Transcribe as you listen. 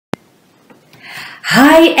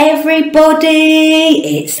Hi everybody,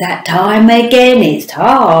 it's that time again. It's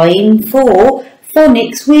time for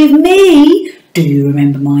phonics with me. Do you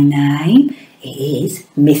remember my name? It is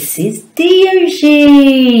Mrs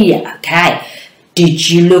Deojee. Okay, did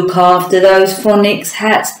you look after those phonics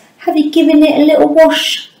hats? Have you given it a little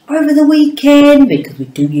wash over the weekend? Because we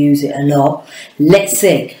do use it a lot. Let's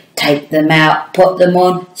see. Take them out, put them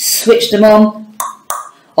on, switch them on.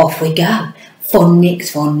 Off we go.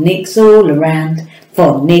 Phonics, phonics all around.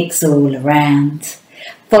 Phonics all around.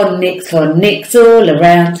 Phonics, phonics all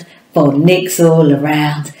around. Phonics all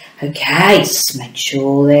around. Okay, just make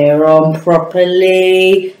sure they're on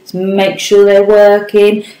properly. Just make sure they're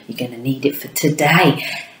working. You're going to need it for today.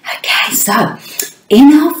 Okay, so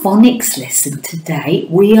in our phonics lesson today,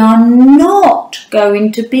 we are not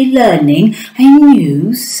going to be learning a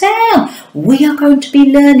new sound. We are going to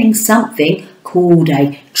be learning something called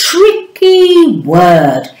a tricky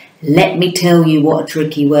word. Let me tell you what a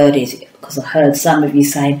tricky word is, because I heard some of you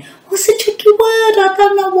saying, what's a tricky word? I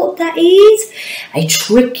don't know what that is. A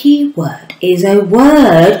tricky word is a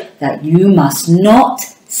word that you must not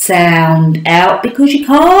sound out, because you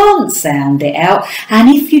can't sound it out. And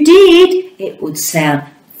if you did, it would sound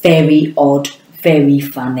very odd, very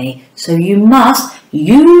funny. So you must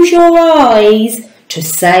use your eyes to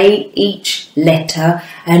say each letter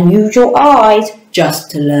and use your eyes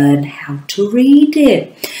just to learn how to read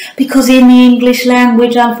it. Because in the English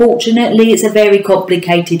language, unfortunately, it's a very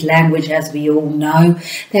complicated language, as we all know.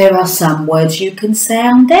 There are some words you can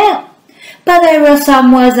sound out, but there are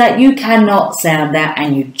some words that you cannot sound out,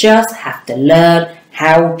 and you just have to learn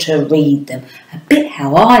how to read them. A bit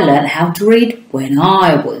how I learned how to read when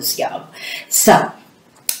I was young. So,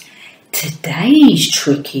 today's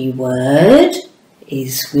tricky word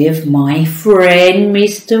is with my friend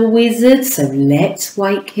Mr Wizard, so let's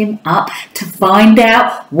wake him up to find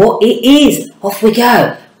out what it is. Off we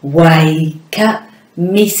go. Wake up,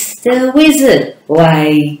 Mr Wizard.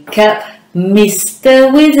 Wake up,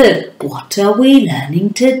 Mr Wizard. What are we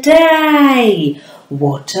learning today?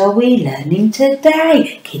 What are we learning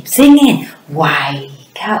today? Keep singing.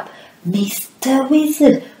 Wake up, Mr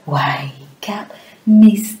Wizard. Wake up,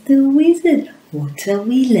 Mr Wizard. What are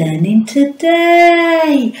we learning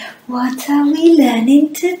today? What are we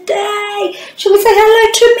learning today? Shall we say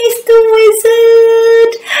hello to Mr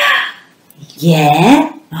Wizard?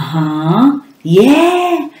 Yeah,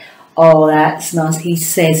 yeah. Oh, that's nice. He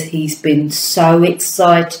says he's been so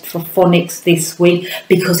excited for phonics this week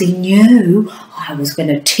because he knew I was going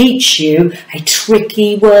to teach you a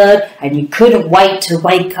tricky word and you couldn't wait to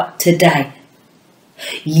wake up today.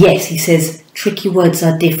 Yes, he says tricky words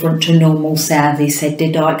are different to normal sounds. He said,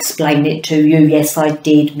 did I explain it to you? Yes, I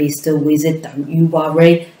did, Mr Wizard. Don't you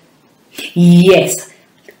worry. Yes.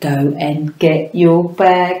 Go and get your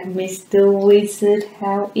bag, Mr Wizard.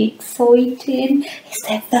 How exciting. It's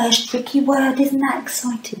their first tricky word. Isn't that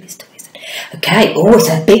exciting, Mr Wizard? Okay, oh, it's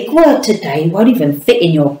a big word today. It won't even fit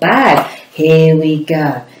in your bag. Here we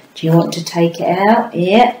go. Do you want to take it out?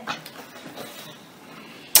 Yeah.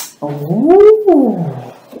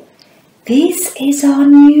 Oh, this is our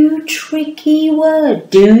new tricky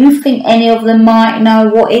word. Do you think any of them might know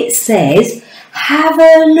what it says? Have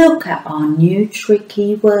a look at our new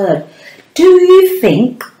tricky word. Do you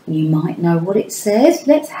think you might know what it says?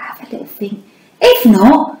 Let's have a little think. If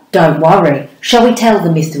not, don't worry. Shall we tell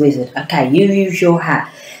them, Mr Wizard? Okay, you use your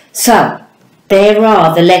hat. So, there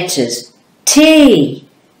are the letters T,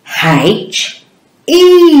 H,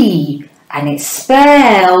 E. And it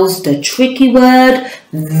spells the tricky word,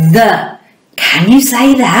 the. Can you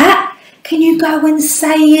say that? Can you go and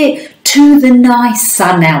say it to the nice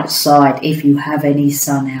sun outside, if you have any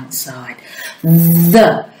sun outside?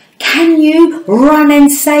 The. Can you run and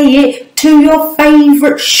say it to your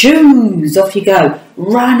favourite shoes? Off you go.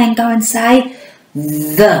 Run and go and say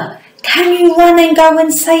the. Can you run and go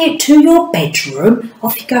and say it to your bedroom?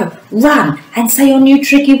 Off you go. Run and say your new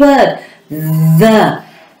tricky word, the.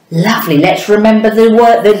 Lovely. Let's remember the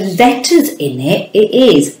word, the letters in it. It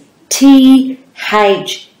is T-H-E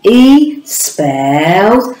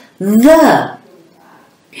spells the.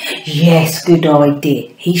 Yes, good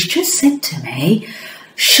idea. He's just said to me,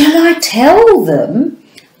 shall I tell them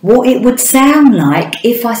what it would sound like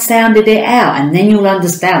if I sounded it out? And then you'll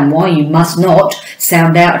understand why you must not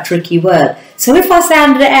sound out a tricky word. So if I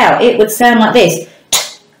sounded it out, it would sound like this.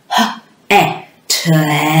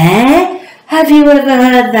 T-H-E. Have you ever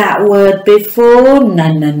heard that word before?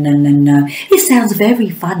 No. It sounds very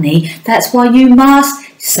funny. That's why you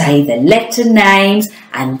must say the letter names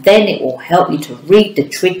and then it will help you to read the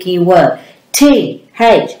tricky word.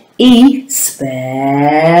 T-H-E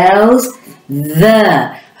spells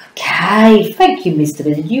the. Okay, thank you, Mr.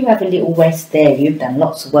 Wizard. You have a little rest there. You've done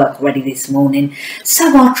lots of work already this morning.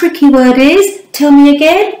 So our tricky word is, tell me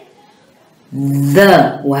again,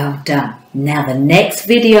 the. Well done. Now the next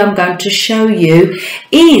video I'm going to show you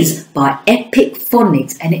is by Epic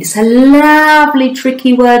Phonics, and it's a lovely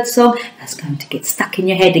tricky word song that's going to get stuck in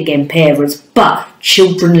your head again, parents, but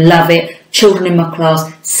children love it. Children in my class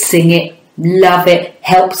sing it, love it,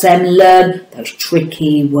 helps them learn those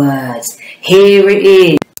tricky words. Here it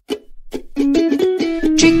is.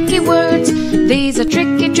 Tricky words, these are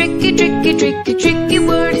tricky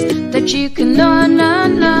words that you can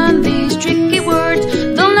learn. These tricky words,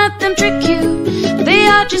 don't let them trick you. They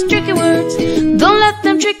are just tricky words, don't let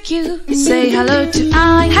them trick you. Say hello to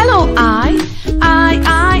I, hello I.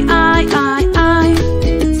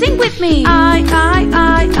 Sing with me. I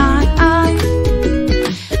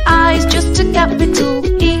is just a capital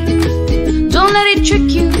E. Don't let it trick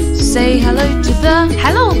you. Say hello to the,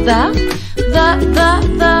 hello the.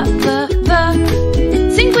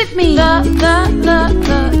 Sing with me. The.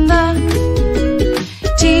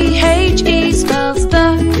 T-H-E spells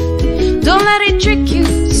the. Don't let it trick you.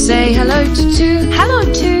 Say hello to, hello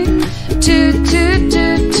to.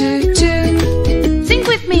 Sing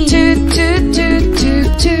with me.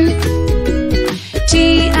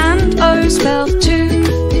 T and O spells two.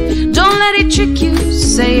 Don't let it trick you.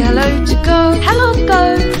 Say hello to go, hello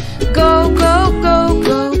go. Go.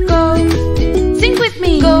 Sing with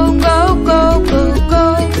me. Go.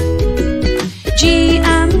 G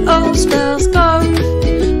and O spells go.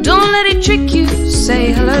 Don't let it trick you.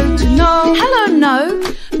 Say hello to no, hello no.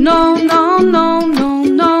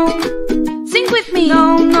 No. Sing with me.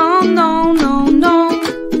 No.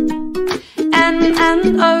 N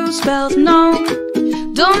and O spells no.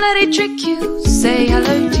 Don't let it trick you. Say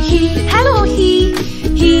hello to he, hello he.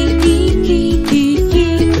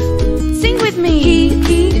 Sing with me. He.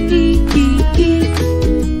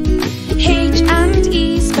 H and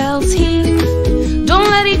E spells he. Don't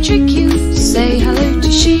let it trick you. Say hello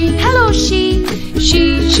to she, hello she.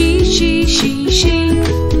 She.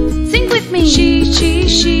 Sing with me. She.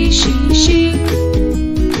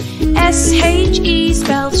 S-H-E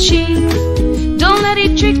spells she. Don't let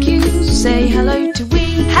it trick you. Say hello to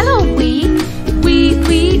we, hello we.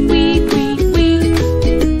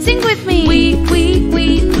 Sing with me. We.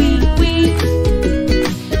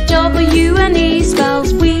 W and E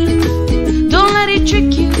spells we. Don't let it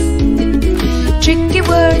trick you. Tricky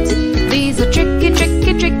words, these are tricky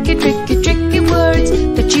words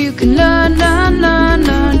that you can learn.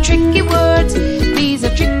 Tricky words, these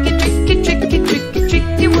are tricky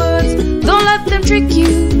words. Don't let them trick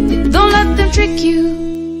you. Don't let them trick you.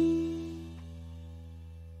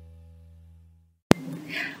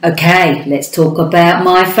 Okay, let's talk about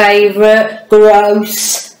my favourite,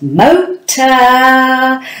 gross motor.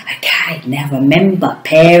 Okay, now remember,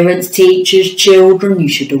 parents, teachers, children, you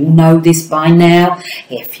should all know this by now.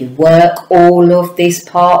 If you work all of this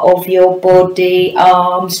part of your body,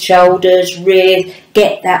 arms, shoulders, wrists,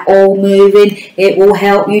 get that all moving, it will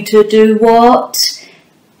help you to do what?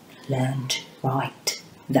 Learn to write.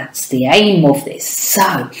 That's the aim of this.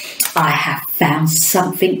 So, I have found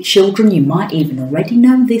something, children, you might even already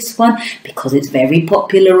know this one because it's very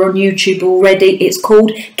popular on YouTube already. It's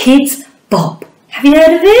called Kidz Bop. Have you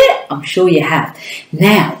heard of it? I'm sure you have.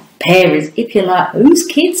 Now, parents, if you're like, who's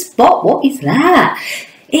Kidz Bop? What is that?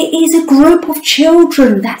 It is a group of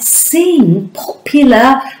children that sing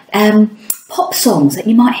popular pop songs that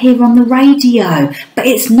you might hear on the radio, but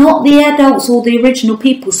it's not the adults or the original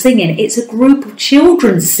people singing. It's a group of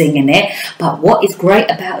children singing it, but what is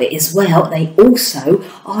great about it as well, they also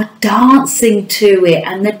are dancing to it,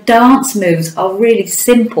 and the dance moves are really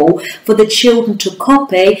simple for the children to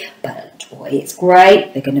copy, but boy, it's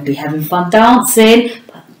great. They're going to be having fun dancing,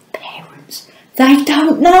 but parents, they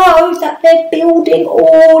don't know that they're building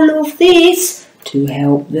all of this to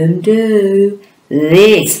help them do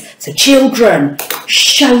this. So children,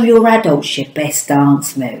 show your adults your best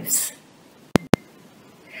dance moves.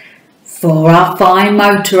 For our fine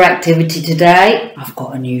motor activity today, I've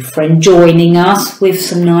got a new friend joining us with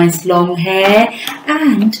some nice long hair,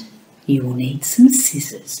 and you will need some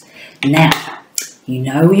scissors. Now, you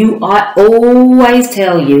know I always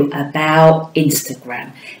tell you about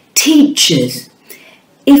Instagram. Teachers,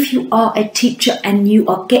 if you are a teacher and you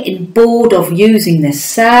are getting bored of using the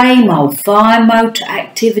same old fine motor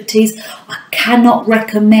activities, I cannot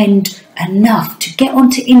recommend enough to get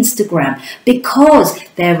onto Instagram, because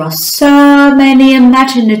there are so many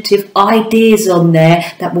imaginative ideas on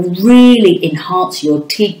there that will really enhance your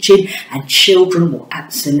teaching, and children will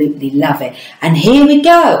absolutely love it. And here we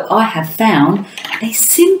go. I have found a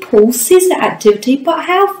simple scissor activity, but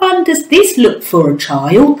how fun does this look for a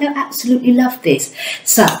child? They'll absolutely love this.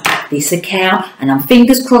 So this account, and I'm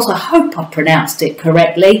fingers crossed, I hope I pronounced it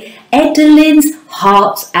correctly, Edeline's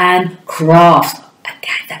Hearts and Crafts.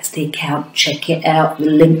 Okay, that's the account. Check it out. The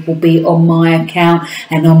link will be on my account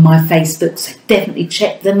and on my Facebook, so definitely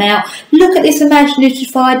check them out. Look at this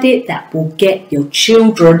imaginative idea that will get your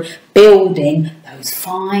children building those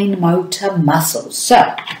fine motor muscles.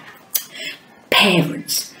 So,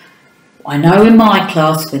 parents, I know in my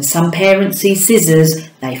class when some parents see scissors,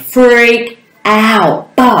 they freak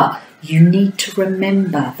out, but you need to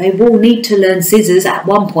remember they will need to learn scissors at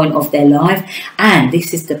one point of their life, and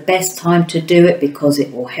this is the best time to do it because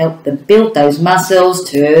it will help them build those muscles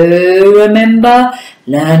to remember,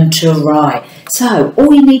 learn to write. So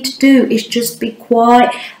all you need to do is just be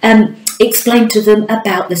quiet and explain to them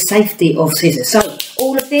about the safety of scissors. So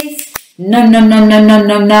all of this,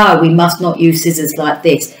 no, we must not use scissors like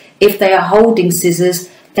this. If they are holding scissors,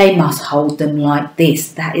 they must hold them like this.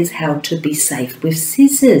 That is how to be safe with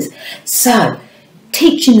scissors. So,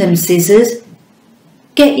 teaching them scissors,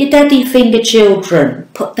 get your daddy finger, children,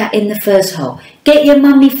 put that in the first hole. Get your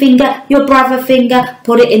mummy finger, your brother finger,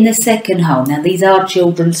 put it in the second hole. Now, these are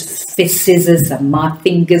children's fist scissors, and my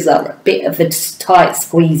fingers are a bit of a tight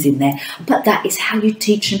squeeze in there. But that is how you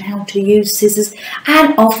teach them how to use scissors,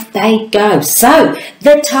 and off they go. So,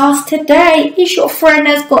 the task today is your friend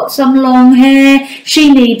has got some long hair.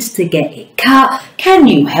 She needs to get it cut. Can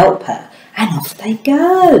you help her? And off they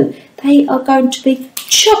go. They are going to be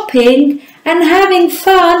chopping and having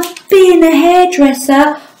fun being a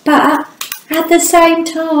hairdresser, but at the same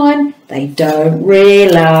time, they don't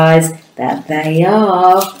realise that they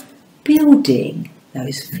are building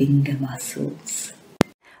those finger muscles.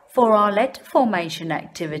 For our letter formation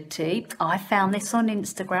activity, I found this on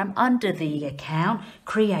Instagram under the account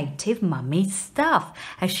Creative Mummy Stuff,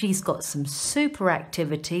 as she's got some super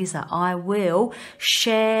activities that I will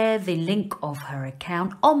share the link of her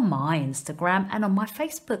account on my Instagram and on my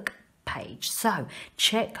Facebook page. So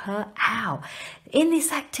check her out. In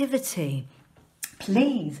this activity,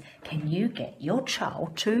 please, can you get your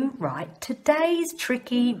child to write today's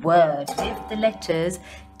tricky word with the letters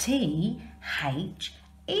T, H,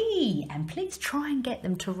 E, and please try and get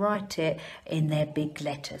them to write it in their big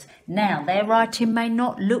letters. Now, their writing may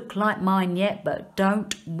not look like mine yet, but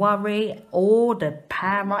don't worry, all the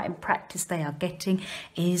handwriting practice they are getting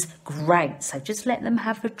is great, so just let them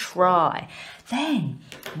have a try. Then,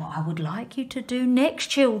 what I would like you to do next,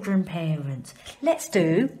 children parents, let's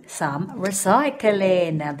do some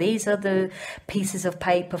recycling. Now, these are the pieces of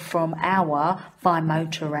paper from our fine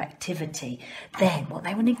motor activity. Then, what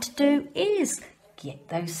they will need to do is get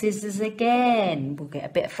those scissors again. We'll get a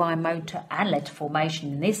bit of fine motor and letter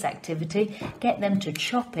formation in this activity. Get them to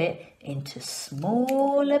chop it into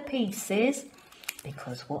smaller pieces,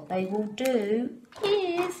 because what they will do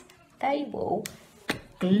is they will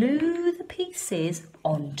glue the pieces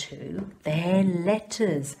onto their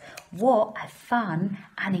letters. What a fun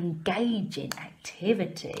and engaging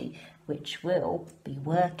activity, which will be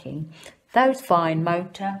working those fine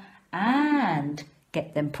motor and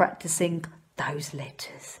get them practicing those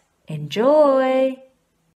letters. Enjoy!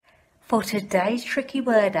 For today's tricky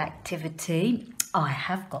word activity, I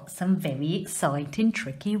have got some very exciting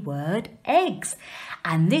tricky word eggs,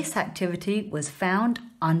 and this activity was found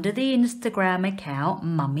under the Instagram account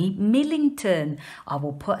Mummy Millington. I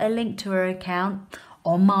will put a link to her account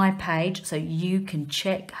on my page so you can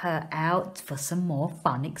check her out for some more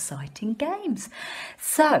fun, exciting games.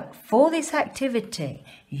 So for this activity,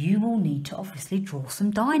 you will need to obviously draw some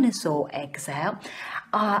dinosaur eggs out.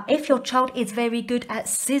 If your child is very good at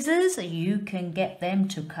scissors, you can get them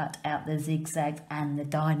to cut out the zigzags and the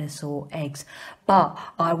dinosaur eggs. But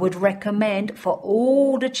I would recommend for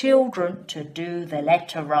all the children to do the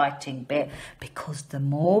letter writing bit, because the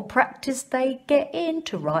more practice they get in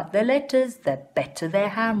to write the letters, the better their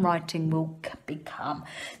handwriting will become.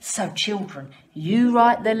 So children, you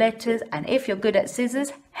write the letters, and if you're good at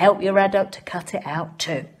scissors, help your adult to cut it out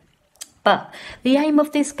too. But the aim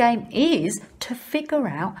of this game is to figure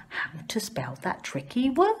out how to spell that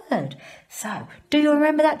tricky word. So, do you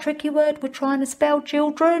remember that tricky word we're trying to spell,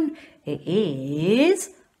 children? It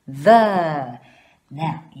is the.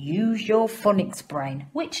 Now, use your phonics brain.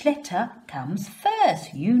 Which letter comes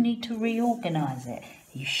first? You need to reorganise it.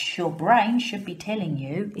 Your brain should be telling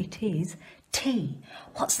you it is T.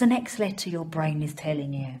 What's the next letter your brain is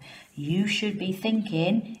telling you? You should be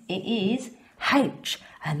thinking it is H.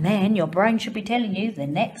 And then your brain should be telling you the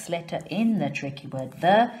next letter in the tricky word,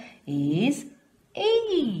 the, is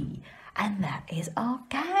E. And that is our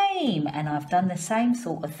game. And I've done the same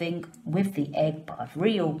sort of thing with the egg, but I've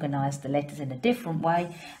reorganised the letters in a different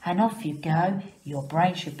way. And off you go. Your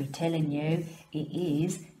brain should be telling you it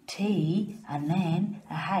is T, and then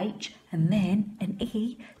a H, and then an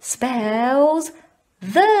E spells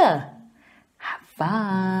the. Have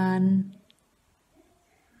fun.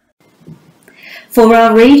 For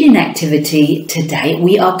our reading activity today,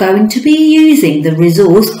 we are going to be using the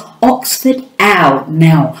resource Oxford Owl.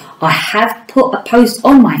 Now, I have put a post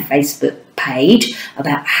on my Facebook page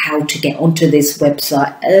about how to get onto this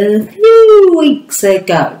website a few weeks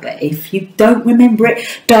ago, but if you don't remember it,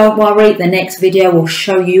 don't worry, the next video will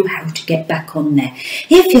show you how to get back on there.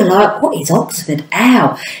 If you're like, what is Oxford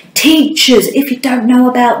Owl? Teachers, if you don't know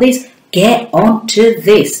about this, get onto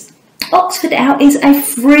this. Oxford Owl is a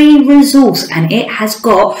free resource and it has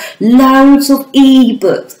got loads of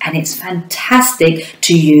ebooks, and it's fantastic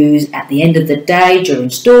to use at the end of the day during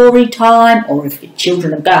story time, or if your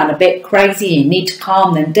children are going a bit crazy and you need to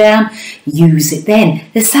calm them down, use it then.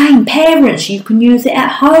 The same, parents, you can use it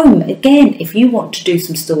at home. Again, if you want to do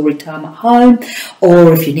some story time at home,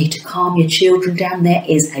 or if you need to calm your children down, there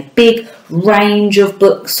is a big range of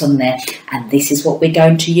books on there, and this is what we're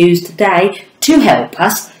going to use today to help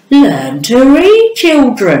us learn to read,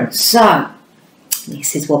 children. So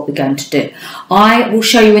this is what we're going to do. I will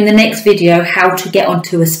show you in the next video how to get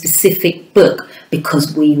onto a specific book,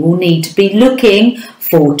 because we will need to be looking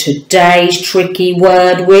for today's tricky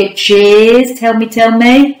word, which is, tell me,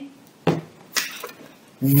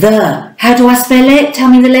 the. How do I spell it? Tell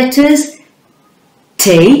me the letters.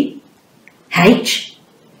 T, H,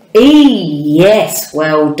 E. Yes,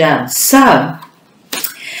 well done. So,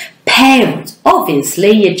 parents,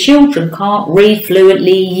 obviously your children can't read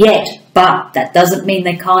fluently yet, but that doesn't mean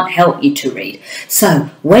they can't help you to read. So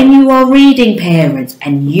when you are reading, parents,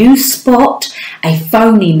 and you spot a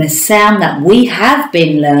phoneme, a sound that we have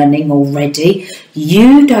been learning already,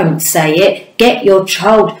 you don't say it. Get your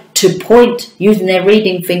child to point using their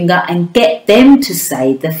reading finger and get them to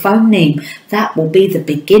say the phoneme. That will be the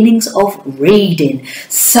beginnings of reading.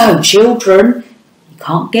 So children,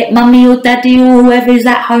 can't get mummy or daddy or whoever is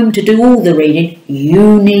at home to do all the reading.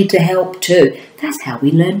 You need to help too. That's how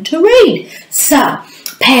we learn to read. So,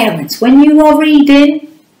 parents, when you are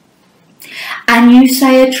reading and you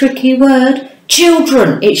say a tricky word,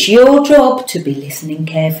 children, it's your job to be listening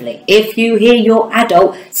carefully. If you hear your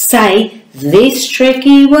adult say this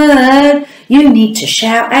tricky word, you need to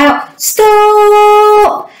shout out,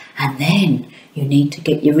 stop! And then you need to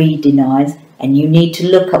get your reading eyes and you need to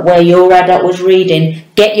look at where your adult was reading,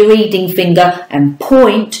 get your reading finger and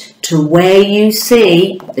point to where you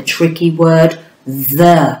see the tricky word,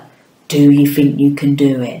 the. Do you think you can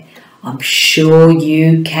do it? I'm sure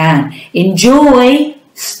you can. Enjoy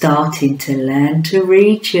starting to learn to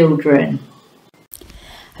read, children.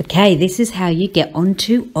 Okay, this is how you get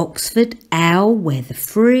onto Oxford Owl, where the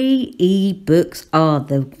free ebooks are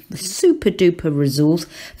the super duper resource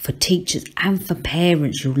for teachers and for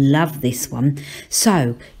parents. You'll love this one.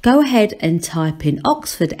 So go ahead and type in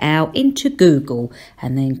Oxford Owl into Google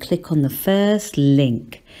and then click on the first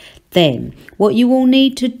link. Then what you will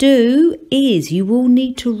need to do is you will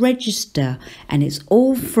need to register, and it's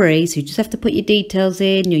all free, so you just have to put your details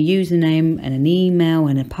in, your username and an email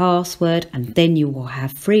and a password, and then you will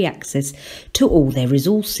have free access to all their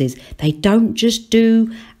resources. They don't just do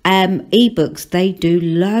ebooks, they do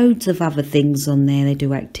loads of other things on there. They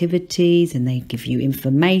do activities and they give you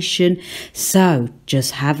information, so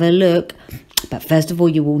just have a look. But first of all,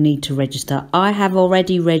 you will need to register. I have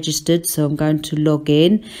already registered, so I'm going to log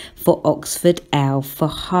in for Oxford Owl for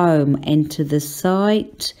Home. Enter the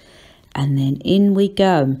site, and then in we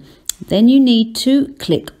go. Then you need to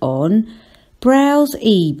click on Browse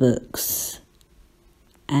eBooks,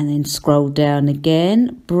 and then scroll down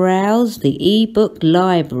again. Browse the ebook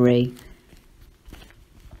library.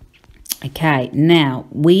 Okay, now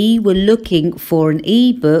we were looking for an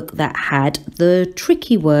ebook that had the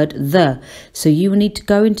tricky word the. So you will need to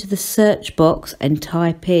go into the search box and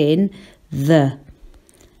type in the,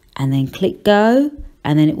 and then click go,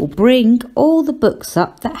 and then it will bring all the books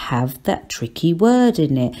up that have that tricky word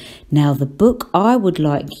in it. Now the book I would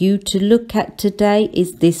like you to look at today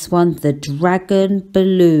is this one, The Dragon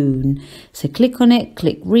Balloon. So click on it,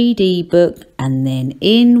 click read ebook, and then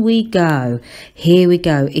in we go. Here we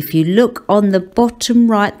go. If you look on the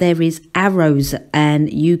bottom right, there is arrows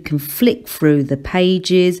and you can flick through the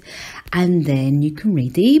pages and then you can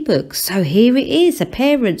read the ebook. So here it is. So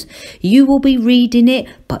parents, you will be reading it,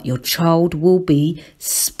 but your child will be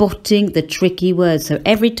spotting the tricky words. So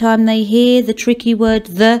every time they hear the tricky word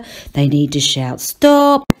the, they need to shout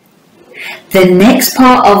stop. The next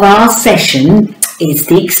part of our session is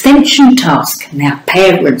the extension task. Now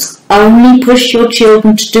parents, only push your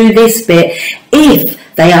children to do this bit if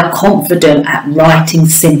they are confident at writing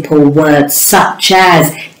simple words such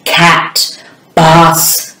as cat,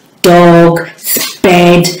 bus, dog,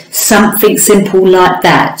 bed, something simple like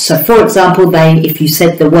that. So for example, if you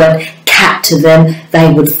said the word cat to them,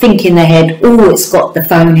 they would think in their head, oh, it's got the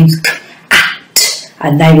phonemes at,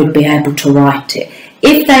 and they would be able to write it.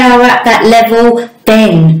 If they are at that level,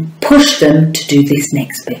 then push them to do this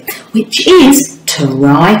next bit, which is to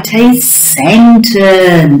write a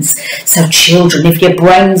sentence. So children, if your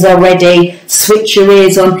brains are ready, switch your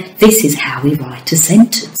ears on. This is how we write a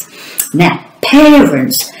sentence. Now,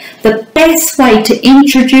 parents, the best way to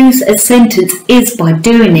introduce a sentence is by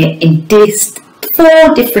doing it in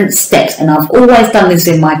 4 different steps, and I've always done this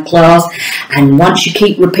in my class, and once you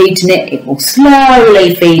keep repeating it, it will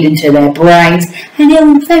slowly feed into their brains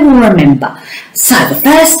and they will remember. So the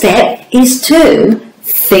first step is to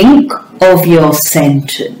think of your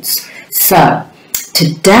sentence. So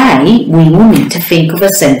today we will need to think of a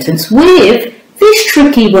sentence with this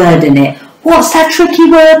tricky word in it. What's that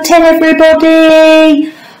tricky word? Tell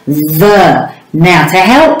everybody. The. Now to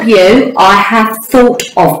help you, I have thought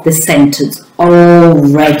of the sentence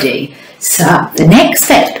already. So the next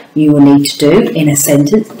step you will need to do in a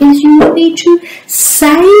sentence is you will need to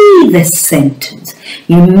say the sentence.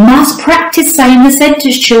 You must practice saying the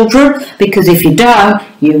sentence, children, because if you don't,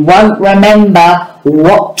 you won't remember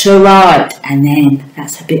what to write, and then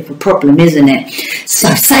that's a bit of a problem, isn't it?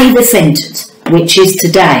 So say the sentence, which is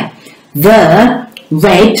today, the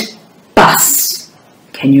red bus.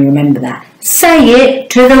 Can you remember that? Say it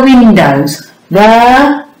to the windows,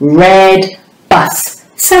 the red bus.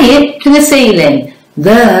 Say it to the ceiling,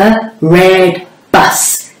 the red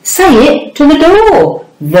bus. Say it to the door,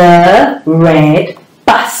 the red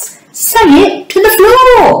bus. Say it to the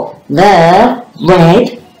floor, the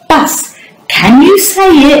red bus. Can you say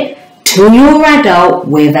it to your adult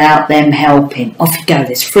without them helping? Off you go,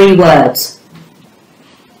 there's 3 words.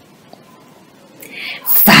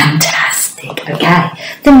 Fantastic. Okay,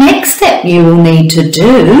 the next step you will need to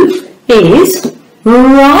do is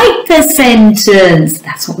write the sentence.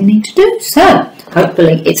 That's what we need to do. So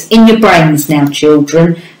hopefully it's in your brains now,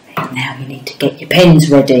 children. Now you need to get your pens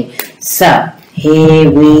ready. So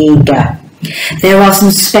here we go. There are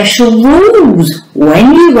some special rules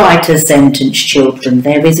when you write a sentence, children.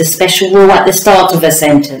 There is a special rule at the start of a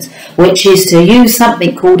sentence, which is to use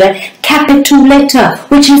something called a capital letter,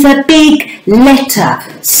 which is a big letter.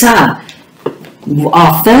 So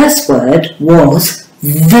our first word was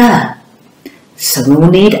the. So we will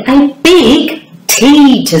need a big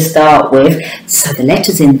T to start with. So the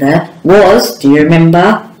letters in there was, do you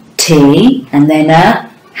remember, T and then a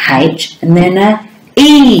H and then a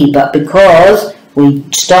E. But because we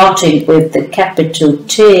started with the capital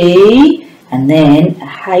T and then a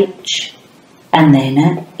H and then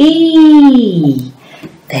an E.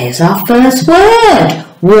 There's our first word.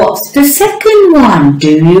 What's the second one?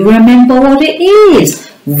 Do you remember what it is?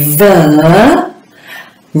 The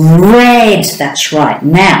red. That's right.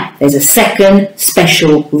 Now, there's a second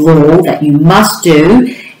special rule that you must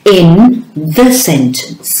do in the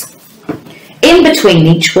sentence. In between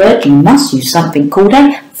each word, you must use something called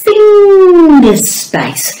a finger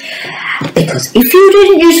space. Because if you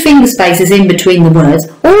didn't use finger spaces in between the words,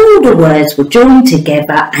 all the words will join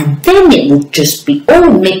together and then it will just be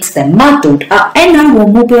all mixed and muddled up and no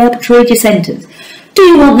one will be able to read your sentence. Do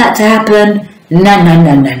you want that to happen?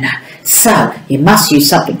 No. So, you must use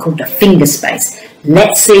something called a finger space.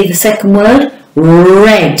 Let's see the second word,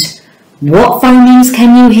 red. What phonemes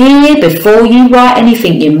can you hear before you write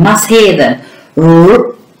anything? You must hear them.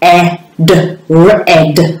 Red,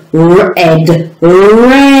 red, red,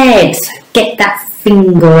 red. So get that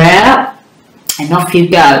finger out and off you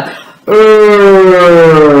go.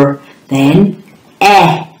 Then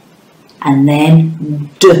and then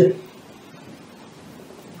d.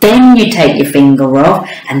 Then you take your finger off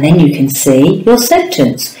and then you can see your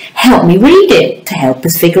sentence. Help me read it to help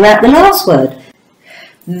us figure out the last word.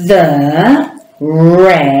 The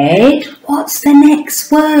red, what's the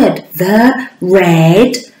next word? The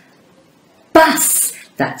red bus.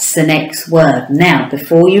 That's the next word. Now,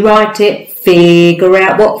 before you write it, figure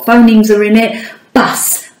out what phonemes are in it.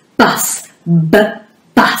 Bus, bus, bus,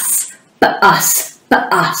 us,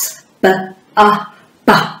 us,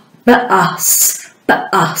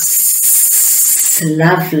 us.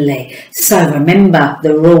 Lovely. So remember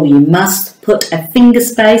the rule, you must put a finger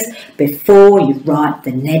space before you write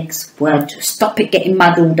the next word to stop it getting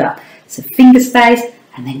muddled up. So finger space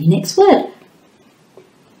and then your next word.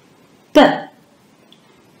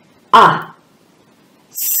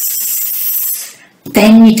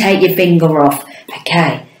 Then you take your finger off.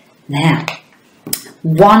 Okay, now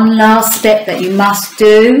one last step that you must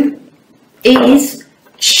do is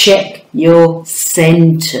check your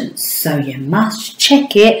sentence. So you must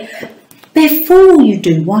check it before you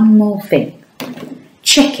do one more thing.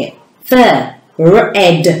 Check it. The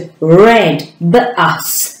red,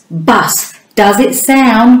 bus. Does it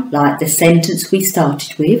sound like the sentence we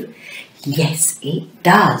started with? Yes, it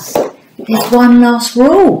does. There's one last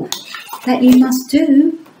rule that you must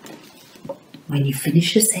do when you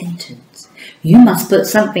finish a sentence. You must put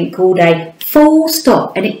something called a full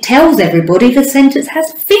stop, and it tells everybody the sentence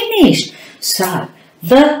has finished. So,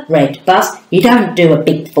 the red bus, you don't do a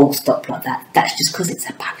big full stop like that. That's just because it's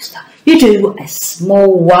a poster. You do a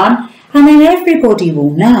small one, and then everybody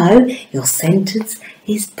will know your sentence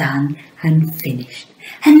is done and finished.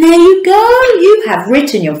 And there you go. You have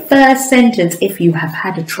written your first sentence. If you have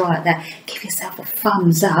had a try at that, give yourself a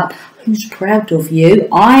thumbs up. Who's proud of you?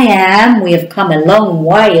 I am. We have come a long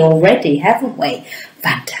way already, haven't we?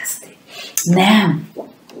 Fantastic. Now,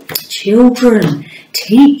 children,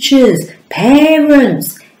 teachers,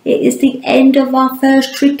 parents, it is the end of our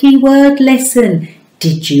first tricky word lesson.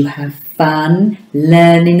 Did you have fun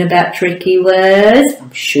learning about tricky words?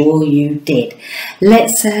 I'm sure you did.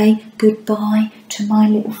 Let's say goodbye to my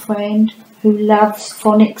little friend who loves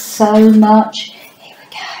phonics so much. Here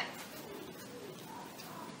we go.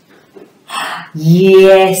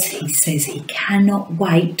 Yes, he says he cannot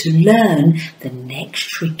wait to learn the next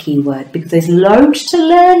tricky word because there's loads to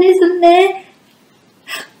learn, isn't there?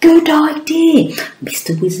 Good idea.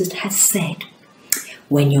 Mr. Wizard has said,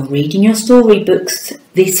 when you're reading your storybooks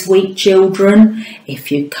this week, children,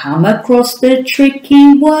 if you come across the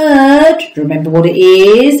tricky word, remember what it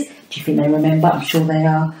is? Do you think they remember? I'm sure they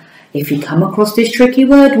are. If you come across this tricky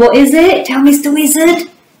word, what is it? Tell Mr. Wizard.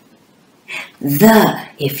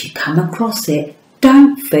 If you come across it,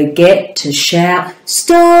 don't forget to shout,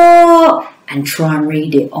 stop, and try and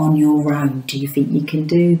read it on your own. Do you think you can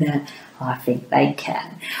do that? I think they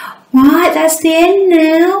can. Right, that's the end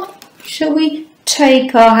now. Shall we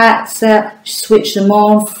take our hats out, switch them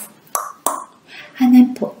off, and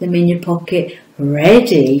then put them in your pocket,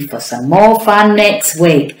 ready for some more fun next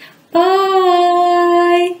week. Bye.